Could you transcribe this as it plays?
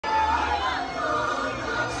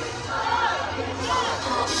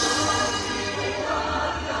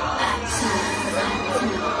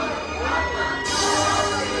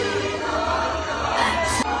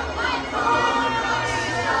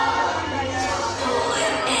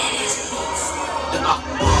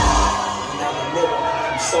Another miracle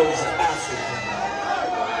from souls of Africa.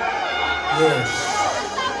 Yeah.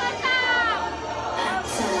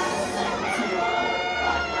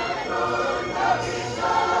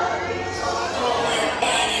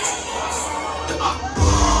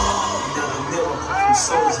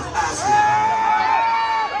 Souls of Africa.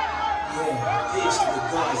 Yeah, peace to the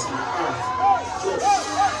gods and the earth.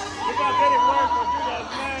 You got that in work for Judas,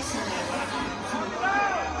 man.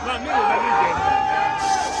 Not me, let me get it.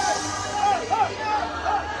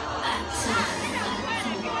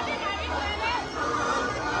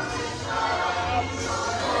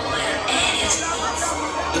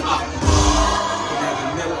 Another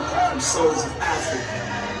miracle from souls of Africa.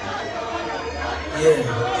 Yeah,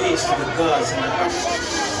 peace to the gods and the earth.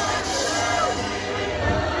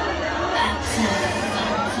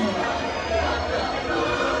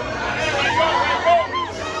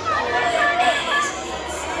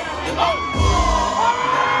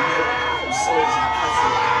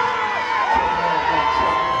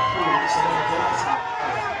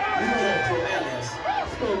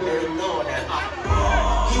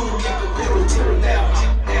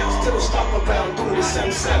 Stop around doing the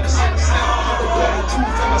same sex. I'm the bloody two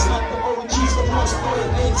fellas like the OGs, the most loyal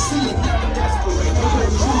MC. Desperate,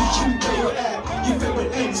 you your app. Your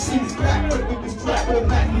favorite MC's back, but with this flat, with a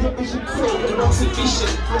magnificent flow, with an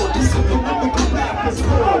insufficient flow. This is the mythical rappers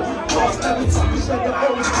flow. Cause every time you say the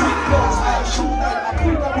old street clothes, I shoot like I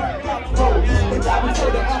pull up with the top roll. But I would say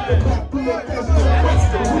the after back, pull up best, the best,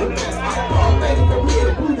 the best. I'm already for real,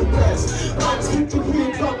 who the best. Rhymes keep you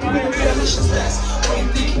here, talking with a delicious best. When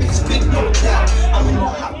you think it's big, no doubt. I'm in my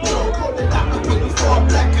hot world, call the doctor with me for a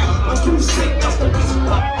blackout. My crew sick, that's the reason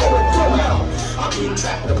why I throw out. I'm being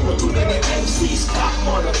trapped to put too many MCs, cop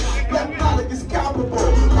mother. Rapknowledge is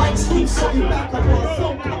palpable. Like sleep, so you back up on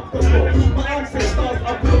so comfortable. My ancestors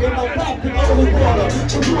are building my rap in holy water.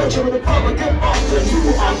 Georgia with a father, get off the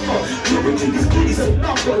new offer. Living these kitties a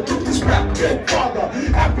number, took this rap dead father.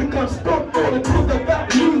 Africans don't know the proof that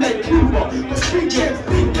rap you like Cuba. The street jams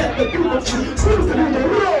beat that the people choose to be the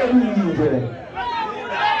real music.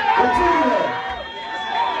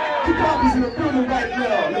 Keep copies in the building right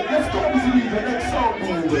now. Let's go to the next song.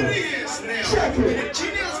 Check it.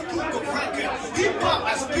 Genius book of record. Hip hop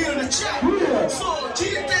has been in the chat. Yeah. So G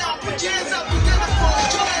it down, put your hands up together for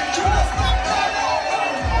Judas.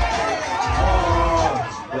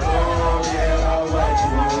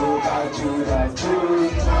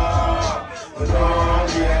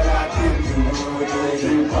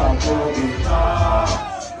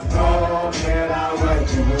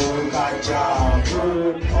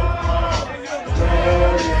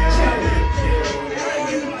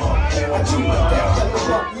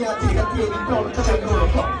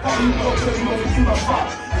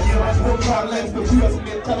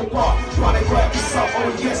 Oh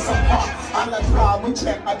yes, I'm hot. I like drive, we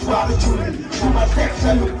check, I drive the Judy. Do my text,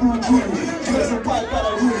 I look through Judy. Judas and white, got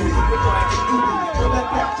a Rudy. We're going to Judy. Do my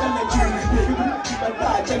text, I look Judy. Keep my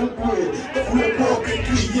die, I look good. If we're broken,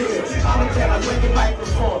 3 years. I'm a tell, I went the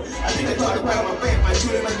microphone. I think I got it right on my back, my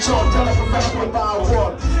Judy, my jaw. Tell her professional about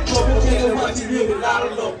one. Don't forget what you hear, a lot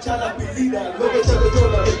of love. Tell her believe that. Look at the door,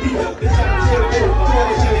 the beat up. The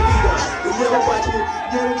never watch me,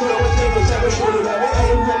 never know what they were trying to do. I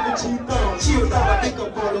ain't never cheap on. Chill down, I think I'm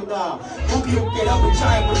falling down. Hope you get up and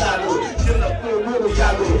try with that. You're not going to be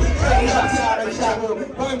Yago. Ready outside of Shadow.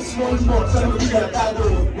 I'm small, so I'm here at Yago.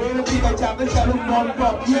 When I think I tap the shadow,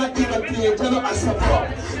 non-pop. Yeah, I think I play, tell them I support.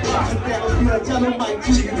 I'm tell them my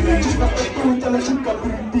team.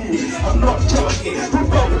 I'm not joking. Who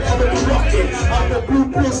probably ever been rocking? I'm the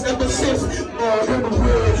blueprints ever since. I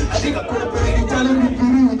think I could have put any talent in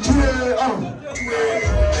you.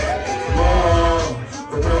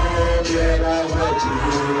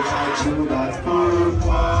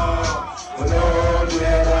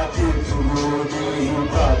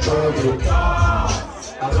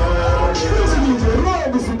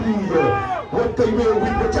 What they will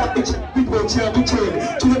with the championship, people championship.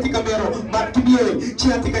 Chiletica Mero, Martinier,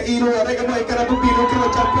 Chiletica Ino, Regamai Carabino,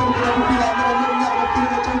 Champion,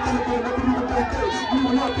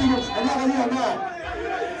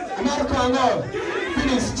 America,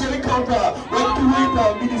 finish Cherry Contra, went to read,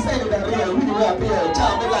 we decided that we are really rap here.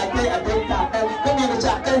 Child like they are dead cat, come in the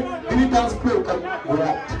chat, we need dance crew, come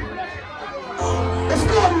rap. Let's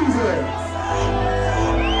go, music.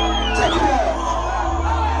 Check it out.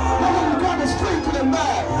 Now we're going straight to the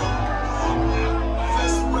mag.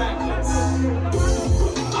 First records.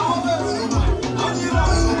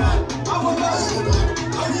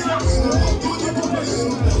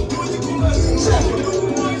 Check it.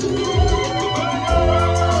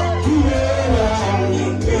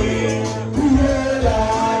 Yeah.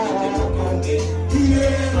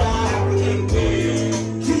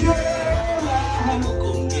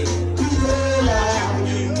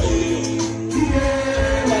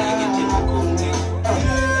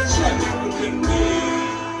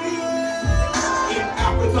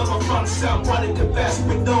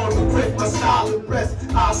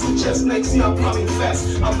 just next see I'm coming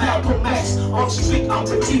fast. I'm Malcolm X, on street I'm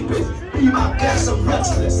the deepest. Be my guest, I'm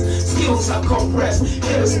restless. Skills I compress,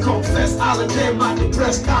 haters confess. I'll name my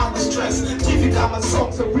depressed, down the stress. TV got my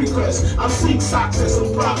songs and requests. I'm seeing success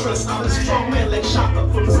and progress. I'm a strong man like Shaka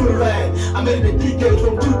from Zululand. I made the decade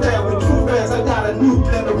from Judas with true fans. I got a new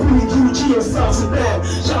plan to ruin UG and South Sudan.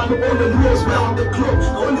 Shout out all the news round the globe.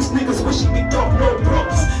 All these niggas wishing me dumb, no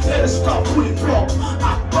props. Haters stop fully drop.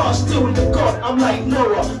 I bar still in the God, I'm like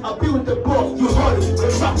Noah. I build the book, you heard it.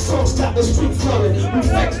 When rap songs got the street flooded. We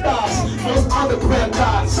fake stars, those underground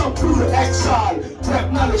guys. Some through the exile.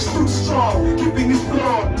 Rapknowledge too strong, keeping it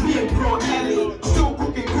flawed. Me and Bro Alley, still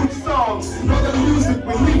cooking good songs. Know the music,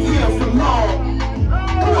 we live here for long.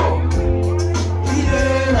 Come on.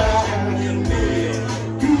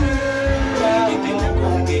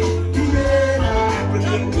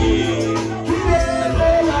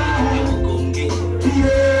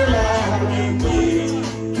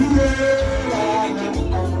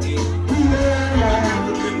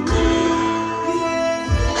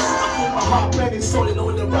 Solid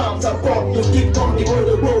on the rounds I bought, you keep on the way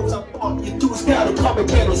the roads I bought. You two scattered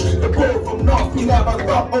commentators, the boy from North, you never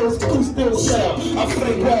got old school still sell. I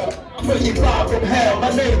play well, I'm pretty far from hell. My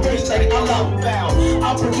name is like Allah Val.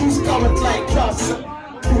 I produce comment like trust.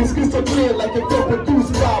 It's crystal clear like a dope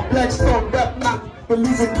produced by Blackstone. Rap not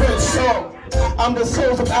believing great song. I'm the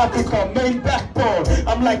souls of Africa, main backbone.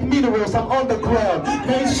 I'm like minerals, I'm underground.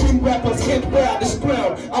 Mainstream rappers can't wear this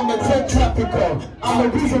crown. I'm a drug trafficker. I'm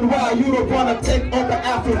the reason why you don't wanna take over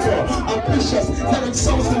Africa. I'm vicious, telling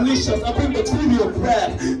songs delicious. I bring the beauty of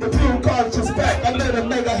rap. The pure culture's back. I made a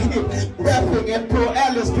mega hit. Rapping and Pro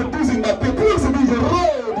Alice producing my big music. Yo,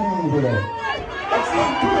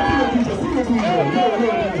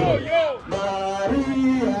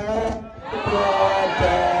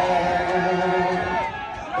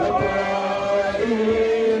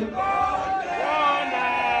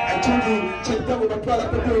 check out with my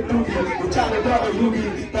product, I'm doing doogie. We're trying to draw a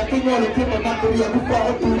yugi. That thing on the tip of my career, we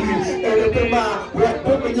fall doogie. Everything my rap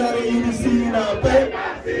book and y'all ain't see now, babe.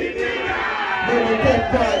 Never get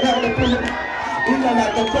by, now the put we not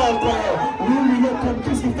like the ball player. Really look come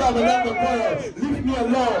kiss me from another player. Leave me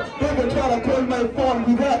alone. Baby try to call my phone.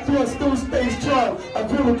 We got to still stay strong. I'm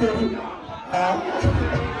feeling good.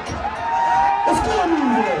 Let's go,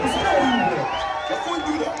 music. Let's go, music. Let's go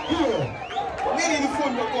do that. Yeah. Many in the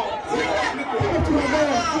phone will go. Give it to my man.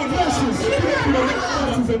 Blessings. Give it to my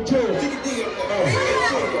blessings and joy.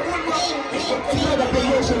 Another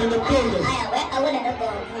promotion in the building.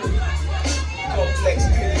 Complex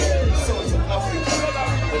period, sons of Africa.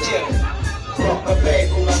 But yeah, brought my bag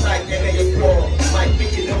on my night and they war. Might be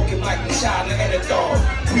you know, get like the child and the dog.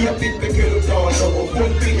 We have been bigger than dog, so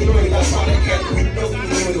one big noise, that's all I get with no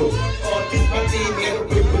little. All this my team, and a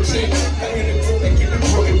big machine. I hear the book and keep it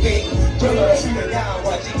broken thing. Tell her she the down,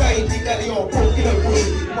 watch it, I ain't think that they all broke in a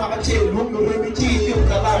way. Mama tell look, no baby cheese, you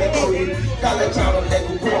can lie to you. Call a child that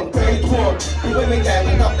will go on, pay for. The women got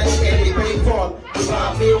enough that they pay for.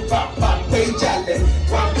 My meal pop pay challenge.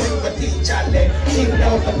 One thing but teach challenge. Even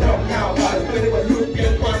though I don't now, but when it was look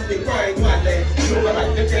and one thing crying one day. You know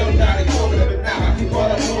like the tell down and over the now. People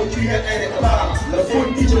I know you here and it's about the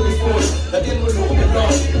phone teacher before. The thing will look at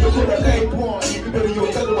us. The good at night one. You better you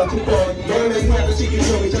tell what you want. Learn that you have to see you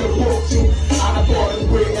know each other walk you. I'm a born and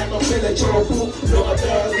way and I'm feeling your fool. Look at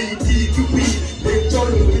the DQB. They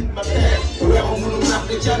told me with my dad. Where I'm gonna knock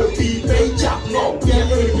the shadow be. They chop no. Yeah,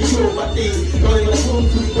 let me show my thing. Home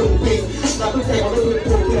to the wing, not to take a little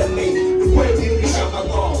bit of me. The way we become a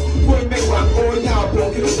law, when they want going out,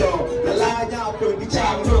 broken the door. The lie out, when we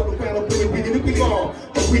child up, the panel, we didn't be gone.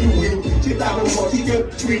 But we win, she thought of what he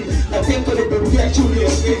did treat. I think for the baby, actually,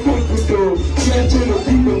 they going to do. Get to the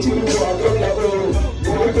people to the world, don't let go.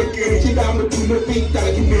 Boy, the kid, she down to the big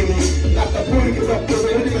that you mean. Not the point is up to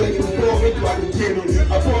the really born into our beginning.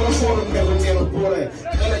 I fall a never boy.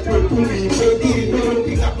 I like to pull me, baby, no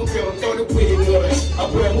pick up the girl, don't the pretty girl. I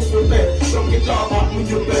put a move back, don't get off with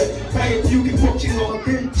your back. Hey, if you can watching on a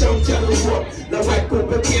big jump, tell them what. Now, I put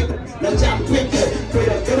the kid, now jump with it. Put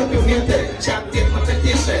a girl up in there, jump get my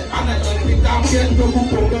test. I'm not going to be down here to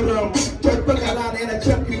move on around. Just put a lot in a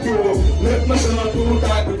chuck you go. Let my girl do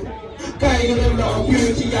that. Cái người đó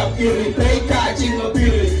kia chỉ gặp kia để thấy cả chính là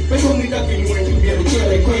kia mấy con người ta tình nguyện thực hiện kia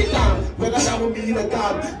để quay tạm và các đào mi là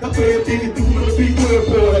tạm các phê thì tu nó bị quê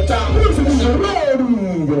phổ là tạm rất là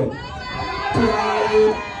nhiều rồi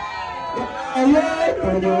ai ấy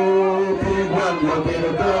tôi nhớ thì quan là về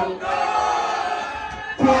được không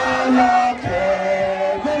qua là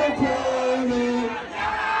kẻ với quê đi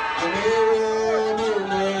anh yêu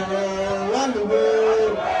anh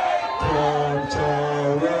yêu còn chờ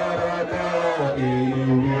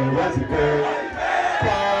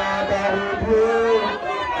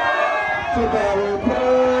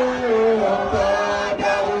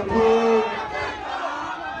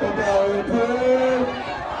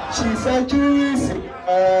Juicy.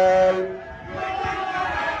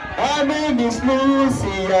 Her name is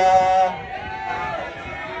Lucia.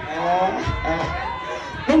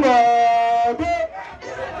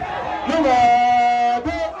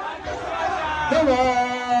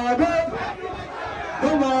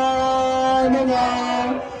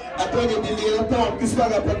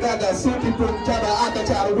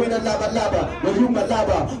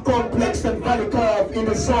 Complex and valley carved in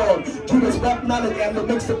the song. Judas Rapknowledge and the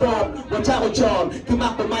mix the bomb. Watch out, John. Give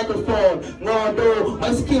out the microphone. No,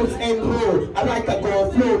 my skills ain't low. I like a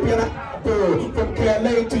go flow. From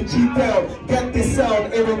KLA to G-Pel. Get this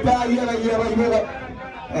sound. Everybody, yellow.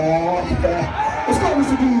 It's going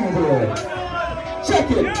to be here.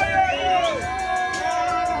 Check it.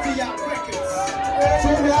 So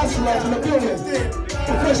many astronauts in the building.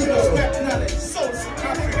 Professional.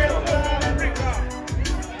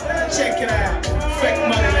 Check it out. Fake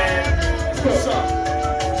money, man. What's up?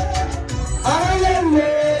 I am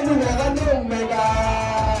Omega.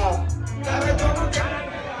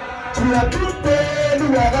 We are good men,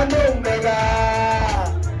 we are Omega.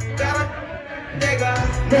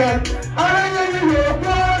 Man, I am your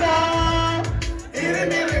brother.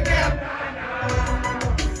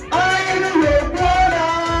 I am your brother.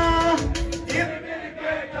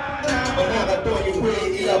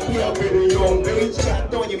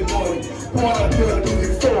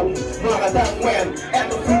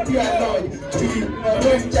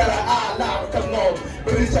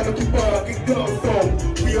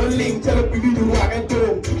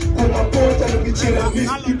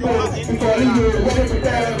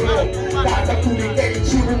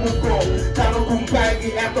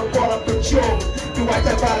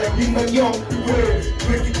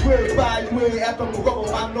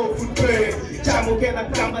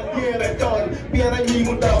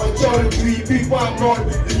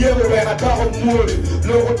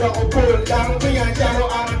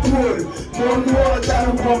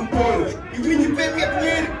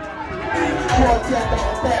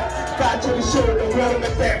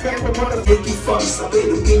 Making fuss, I made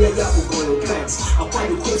a million level going plans. I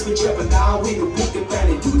find the quest with Jeff and now we the book and plan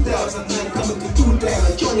in 2009 coming to do that.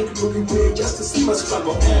 I joined the looking way just to see my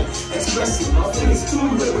struggle and expressing my feelings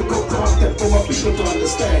through lyrical content for my people to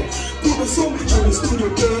understand. Doing so much in the studio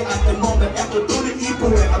day at the moment after doing the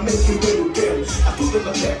evil and I make it real again. I put them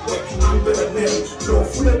a back way, I'm better than them. No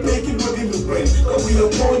full of making within the brain. But we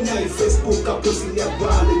are going now in Facebook, I'm posting that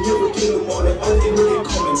brand and you're getting more than all the million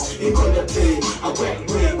comments. In on the day, I went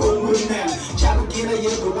way, go with them. Chalu kina ye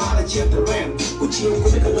go wala jet the ram. Kuchi ko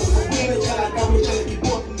make a look for me, chala come chala keep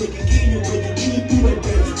walking, make it give you, make it keep you and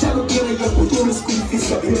then. Chalu kina ye go to the school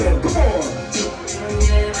fees up in there. Come on.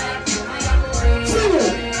 Sing it.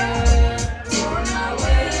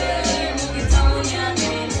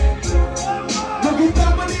 Look at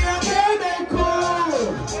somebody out there, they call.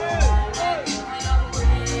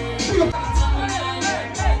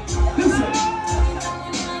 Listen.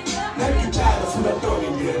 Let me try to feel a dog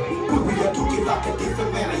in here. We are talking like a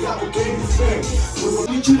different man. I am a game with friends.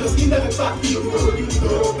 We Judas, he never thought he would go. You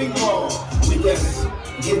know, big more. We them.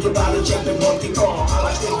 Get the knowledge and the multi gone. I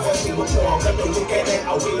like investing before. Let them look at it.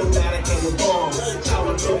 I will look at it and it's on.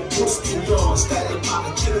 Tower don't post in yarn. Static on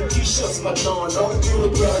the killer t-shirts, my dawn. Don't do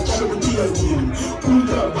it, girl. Tell me deal with you. Pull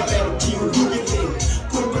up, my little team, who you think?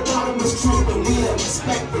 Put the autonomous truth, but we have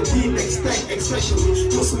respect. But we expect, especially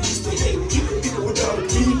those who used to hate. Even people without a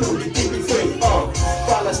team, know they think we fake.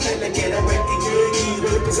 While I stand again, I'm ranking good.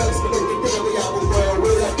 Represents me, they think we are the world.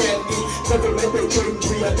 Where I can be. Never met a drink,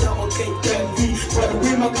 we are down, okay, can be. But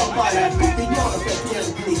we might come by and beat the yard of that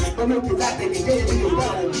candy. But look at that, they did it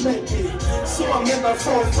around and make me. So I'm in my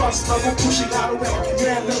phone first, I'm pushing out away.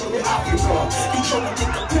 Man, never the Africa. He trying to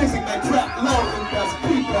take a crazy man, crap, love, and that's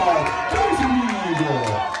people. Crazy people.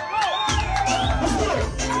 Let's go.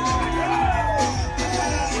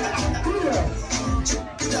 Yeah.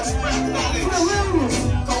 Just Rapknowledge.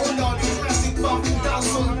 Going on these classic bumping down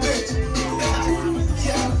on the bitch.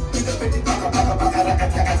 Yeah.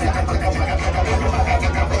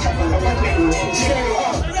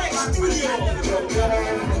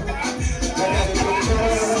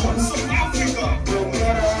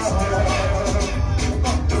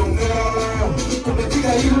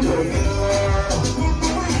 Africa.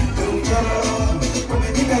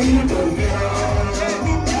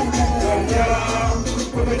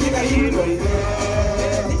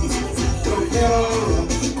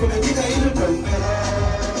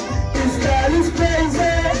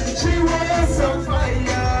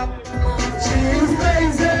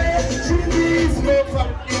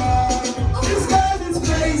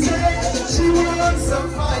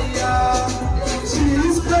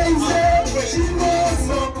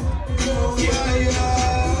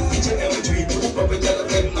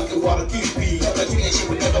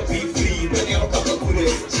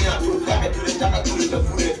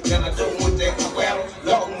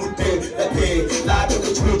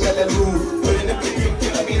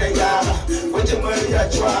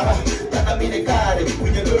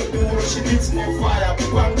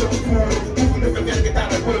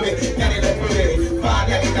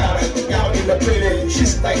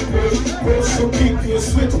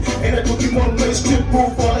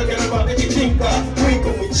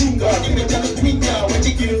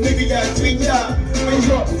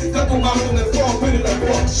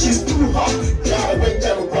 she's too hot. Gotta wait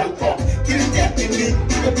till one pop. Get it that in me,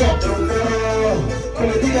 I got don't know. Come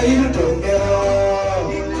and think you don't know.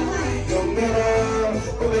 Don't know.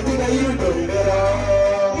 Come and think you don't know.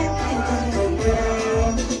 Don't know.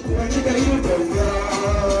 Come and think you don't know.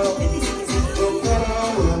 Don't know.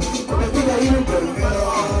 Come and think you don't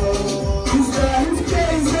know. This guy is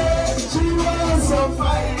crazy. She wants some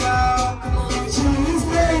fire. She's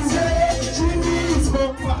crazy. She needs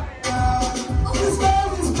more fire. This girl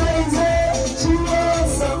is crazy. She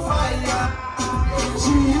wants some fire.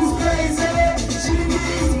 She is crazy. She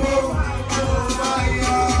needs more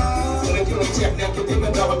fire. So they kill a check now, get them a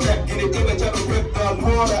double check, get it, give it, tell them rip down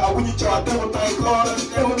water. I want you to try double time corner.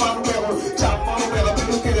 Never mind the weather. Chop on the weather, but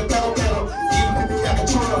look at the pedal. Even if you got a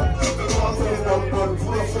churro, people want to run,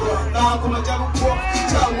 full. Now I'm gonna tell them walk.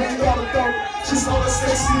 Tell me all the dog. She's so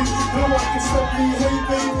sexy. No one can stop me. Hey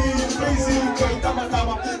baby, you're crazy. Joy tama.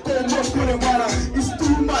 Go much good and water. It's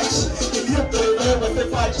too much. If you have to learn what they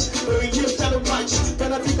fight, when you tell them much, then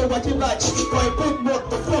I think of what you like. Boy, big more,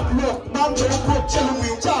 the fuck look. Man, don't put channel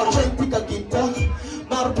wheel. Child, wait, pick a guitar.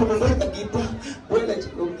 Man, put a guitar. Wait, let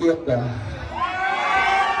you go get that.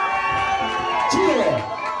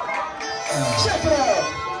 Check it out.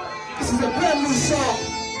 This is a brand new song.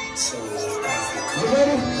 So, You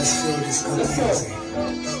ready? let's feel this good music.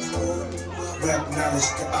 Rapknowledge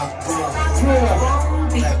to outgrow.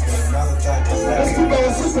 Yeah. Another type of Let's rap. keep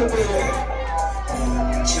our sister with it.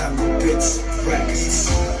 Channel bits, records.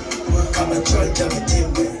 Come and join the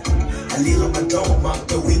timber. A little madonna, mark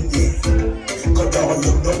the wing. Got all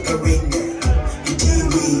look, not the ring. The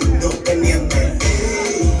TV, not the name.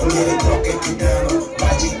 I'm gonna talk it down.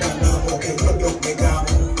 Magic, I'm okay, not the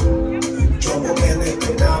gamo. Jumbo, and the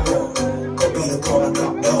damo. Copy the corner,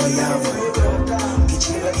 not the yama. Get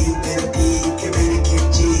you a UND, give me the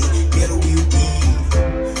kimchi, get a UD.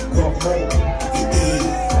 Walk more,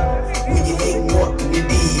 when you ain't walking the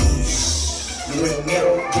D. You ain't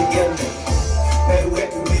metal, together. Very well,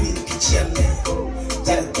 really, kitchen.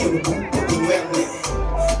 That give a boot, put you in there.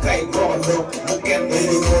 Kite raw, look at me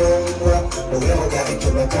anymore. We all gotta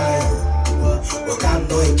get my kind. We can't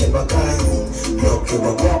do it, get my kind. Look, you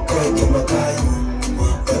will walk, get my kind.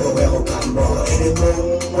 We all can't do it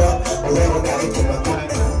anymore. We all gotta get my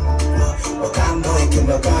kind. We can't do it, get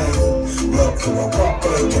my kind. Look, you will walk,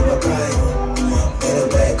 get my kind.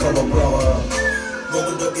 Anyway, come on, bro.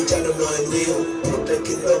 Mama don't get trying to run real. Put the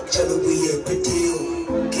kid up, trying to be a pretty.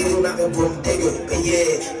 Get him out of room, take it,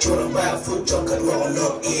 yeah. Trying to buy a food truck and roll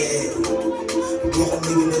up, yeah. Go on,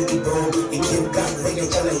 maybe make it bone. You can't got like a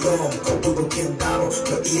child of young. Come to the king down,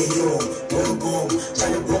 but yeah, young. Go,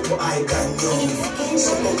 trying to go for I got young.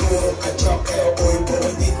 Some of you can talk, boy,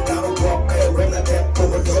 boy, you down, walk, run like that, go,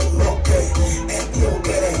 don't lock, and you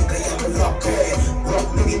get it, I am a lock, rock,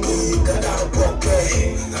 maybe me, got out of walk,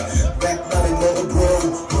 back, not a little broom,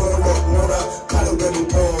 color, baby,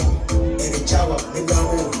 boom, and a chava, me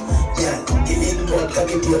now, yeah, give me what, can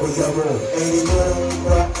you do with your room, and you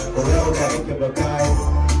know, well, got it, give a guy,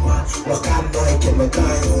 what can't do it, give a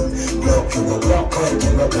guy, look, you will walk,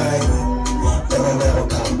 give a guy, never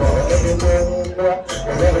come, boy, anymore,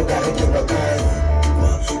 well, got it, give a guy,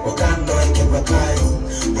 what can't do it, give a guy,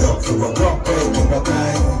 look, you will walk, give a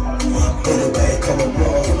guy, anyway, come on, bro,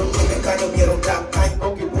 you kind of get a black time,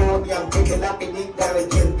 okay, bro, young, picking up and eat down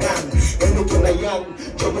and get done, and looking like young,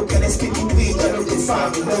 Joe, can I speak to me, I know this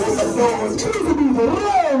family, no, it's alone, to be the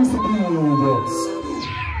rhymes to be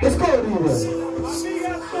let's go, Lira.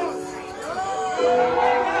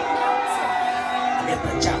 I get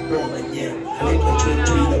my chop on again. I let my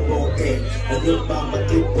tree the ball game. I look by my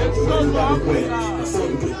tip, but the run right away. I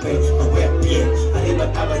fully prepare a web pen. I let my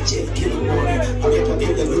time check, kill the morning. I get my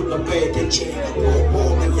big look my bed, then check. I walk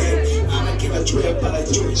more my leg. I'm a give a trip by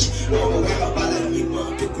the Jewish. I'm a wear by the Lima,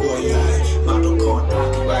 the Koya. Mountain corn,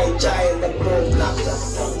 talking right giant, the bird black, the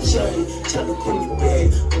cherry. Tell the coolie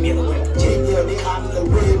bed. I'm in a web pen, the hand the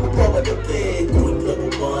way, my brother the bed. Good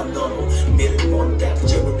little one, no. Million more that,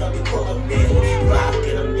 Jimmy, not because of me. Rock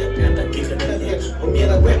in a minute, I give it a hit. I'm in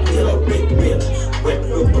a web, a big bit. Web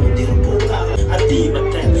look, but I didn't pull out. I did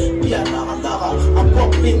my thing. We are not a I'm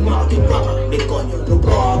walking, marking, mama. They call you the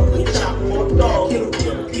bar, the chap, more dog, you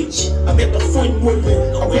don't teach. I met the phone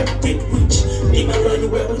woman, a web big witch. Leave my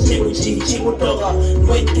learning where I'm teaching with dog.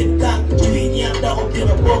 Waiting down, doing your dog, get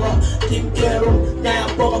a bugger. Team Carol, now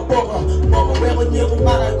bugger. Mama, where I never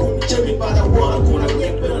matter, go to Jimmy by the water, go to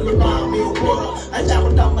get better than my water. I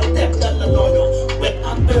jam down my deck, tell the lawyer. When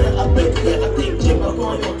I'm better, I bet you, I think Jim are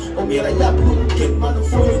going on. Oh, me, I have to get money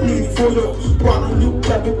for you. One new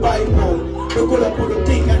traffic by home. We're gonna put a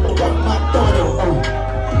thing at the rock, my daughter.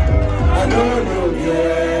 I know,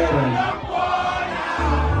 yeah.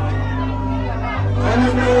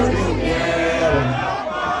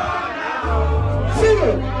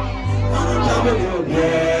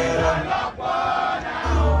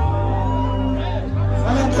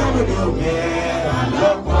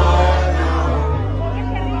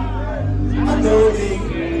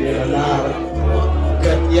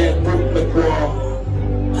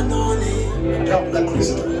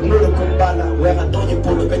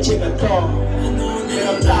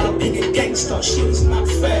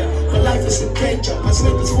 is a danger. My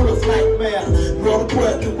slip is full of nightmare. Wrong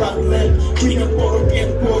word to one leg. King of water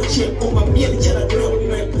and war chip. Oh, my meal, Jenna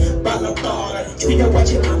Grillman. Balatore. King of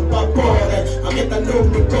watching on Papore. I'm in the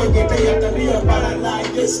room to go. You day at the real paralyze.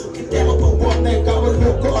 Yes, you can tell about one neck. I will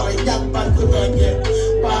look or a young man could on yet.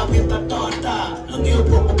 Bob in the daughter. I'm your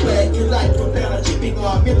book back. You like to tell a chipping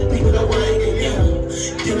or milking with a way again.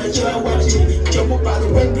 You know, you're watching. Jump up by the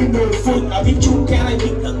way, you know, food. I think you can. I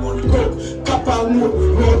think I'm going to go. Papa wood,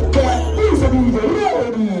 road boy. Who's a mover?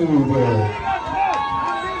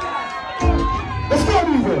 Let's go,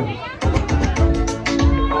 mover.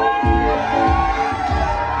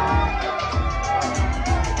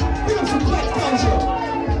 Pick up some black culture.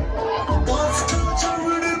 What's culture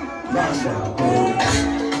rhythm?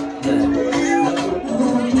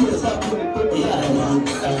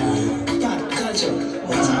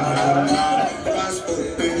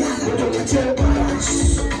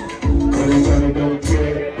 Don't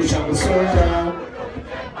care, which I'm so down.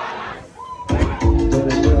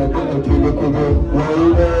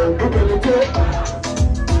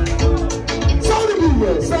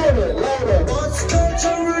 What's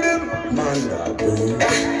culture rhythm?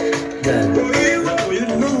 You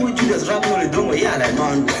know Judas Rapknowledge don't yeah that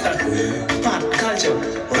man. Fat culture.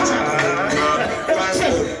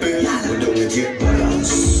 Don't get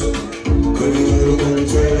balance. Don't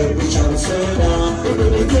care, which I'm so down.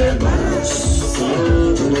 Don't get balance.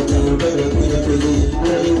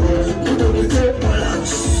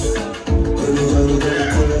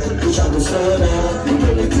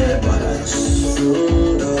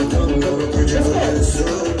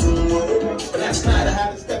 Last night I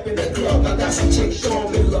had to step in the club. I got some chick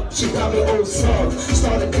showing me love. She got me old song.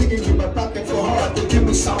 Started digging in my pocket for hard to give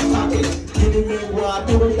me some pocket. Giving me what I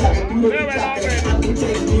do it like a beautiful jacket. I can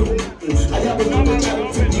take you. I have another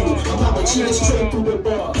channel for you. I'm out chilling straight through the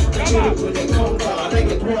bar. The children when they come down, they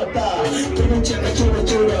get what die. Give me check, I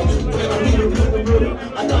chill. When I need a little,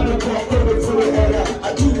 I got no problem for the area.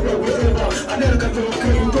 I do it whatever. I never got no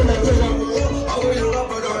cream. I want you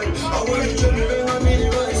up again. I want you to be in my mini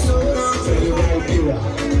right so now.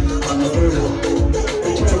 I'm a hero.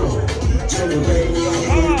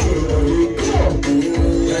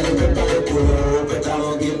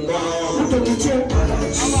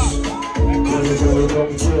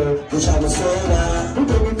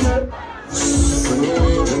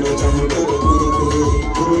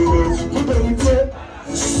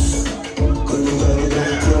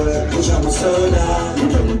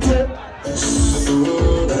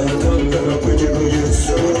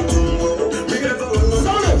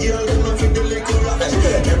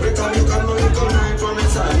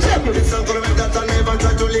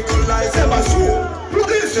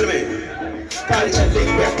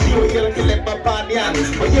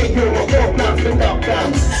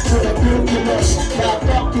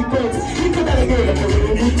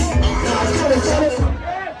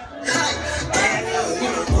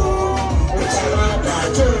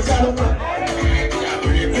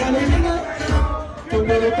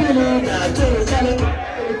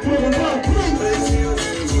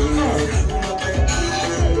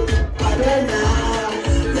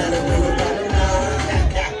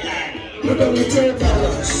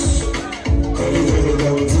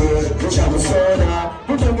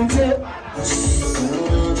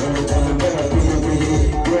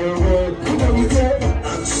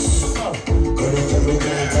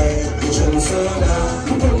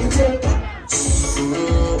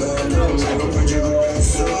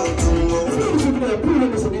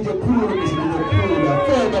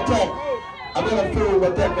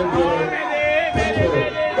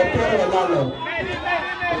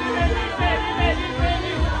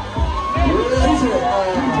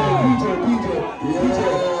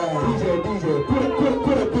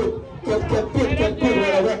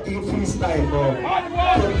 Freestyle, bro.